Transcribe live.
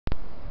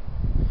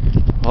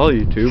Well,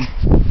 YouTube,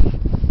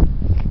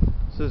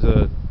 this is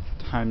a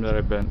time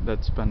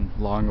that's been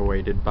long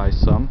awaited by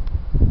some.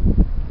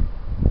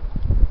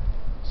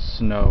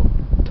 Snow,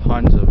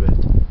 tons of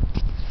it.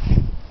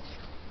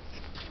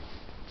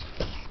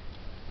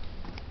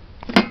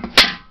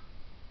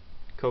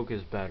 Coke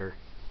is better.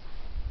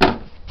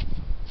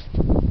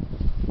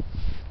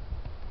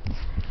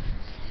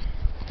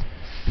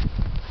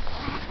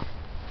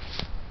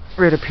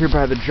 Right up here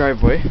by the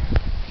driveway,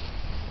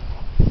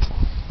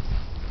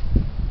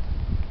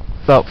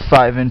 about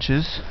 5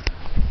 inches,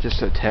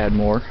 just a tad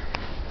more.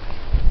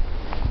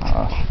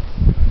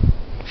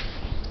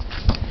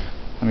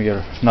 Let me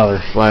get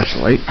another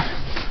flashlight.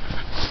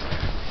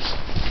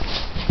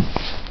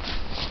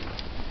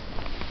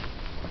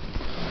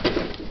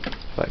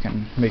 If I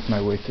can make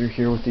my way through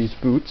here with these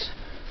boots.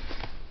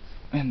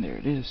 And there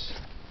it is.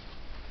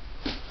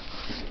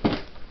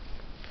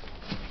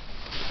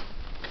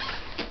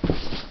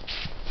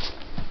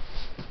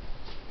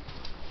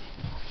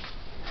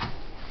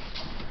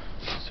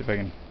 See if I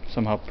can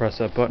somehow press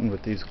that button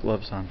with these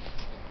gloves on.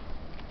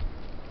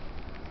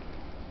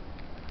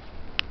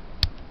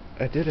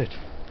 I did it.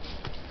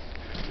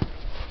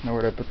 Now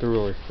where did I put the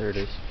ruler? There it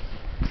is.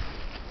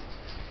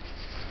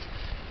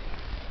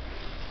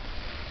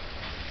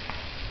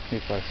 See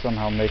if I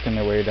somehow making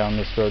their way down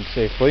this road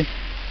safely.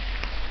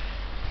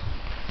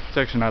 It's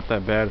actually not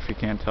that bad if you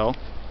can't tell.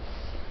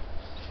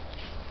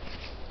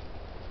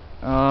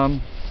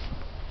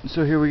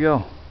 So here we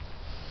go.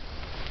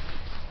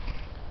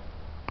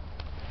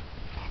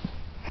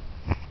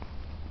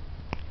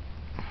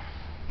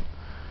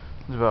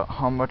 It's about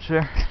how much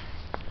there?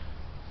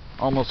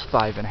 Almost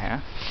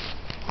 5.5.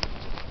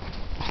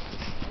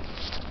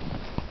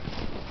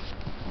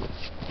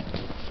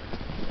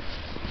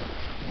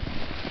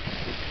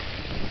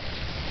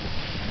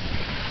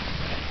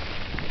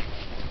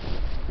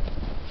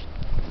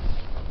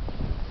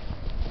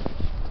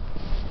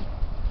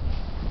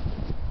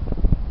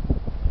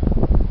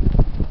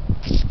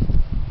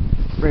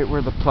 Right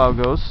where the plow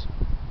goes.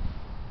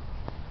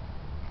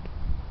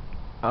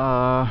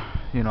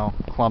 You know,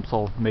 clumps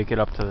will make it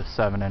up to the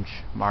 7-inch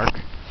mark.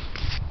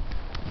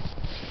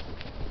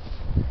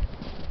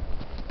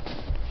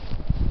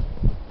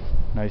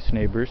 Nice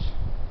neighbors.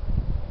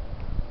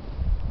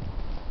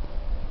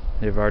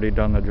 They've already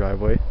done the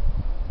driveway.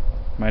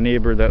 My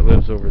neighbor that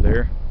lives over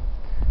there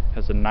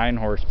has a 9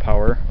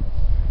 horsepower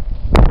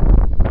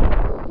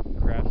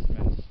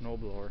Craftsman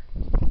snowblower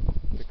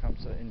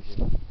Tecumseh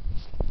engine.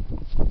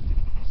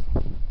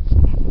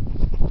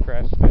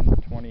 Craftsman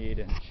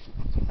 28-inch.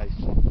 It's a nice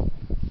one.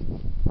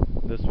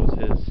 This was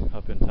his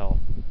up until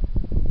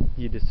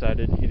he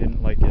decided he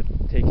didn't like it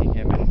taking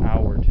him an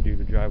hour to do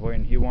the driveway,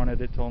 and he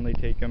wanted it to only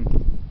take him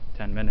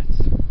 10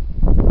 minutes.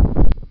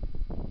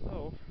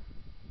 So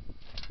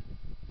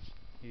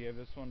he gave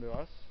this one to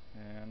us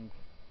and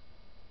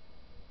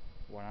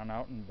went on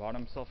out and bought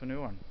himself a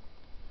new one.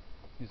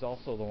 He's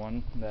also the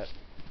one that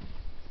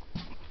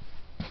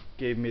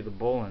gave me the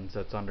Bolins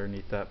that's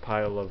underneath that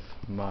pile of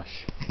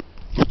mush.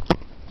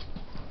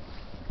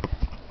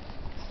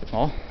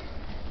 Well,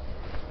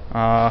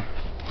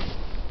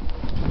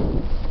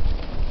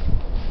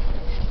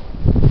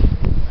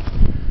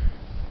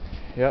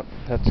 yep,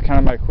 that's kind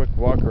of my quick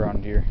walk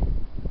around here.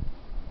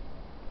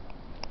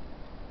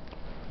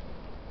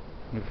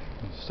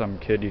 Some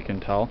kid, you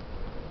can tell,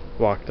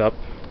 walked up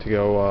to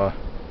go,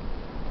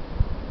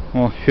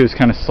 well, he was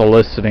kind of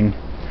soliciting.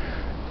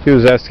 He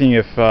was asking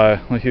if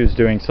he was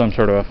doing some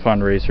sort of a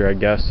fundraiser, I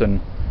guess,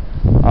 and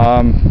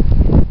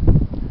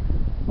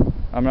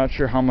I'm not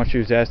sure how much he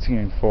was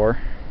asking for.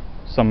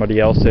 Somebody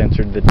else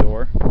answered the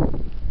door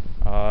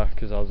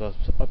because I was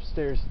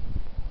upstairs,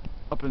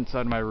 up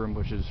inside my room,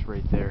 which is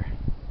right there.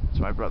 It's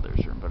my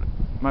brother's room, but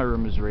my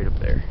room is right up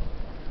there.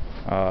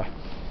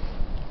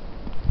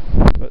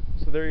 But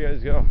so there you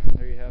guys go.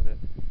 There you have it.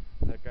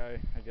 That guy,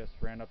 I guess,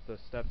 ran up the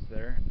steps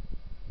there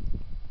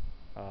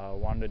and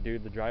wanted to do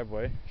the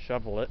driveway,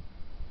 shovel it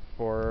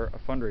for a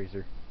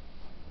fundraiser.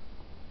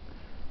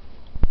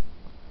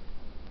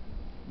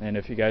 And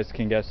if you guys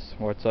can guess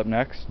what's up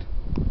next,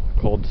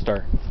 cold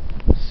start.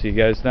 See you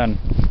guys then.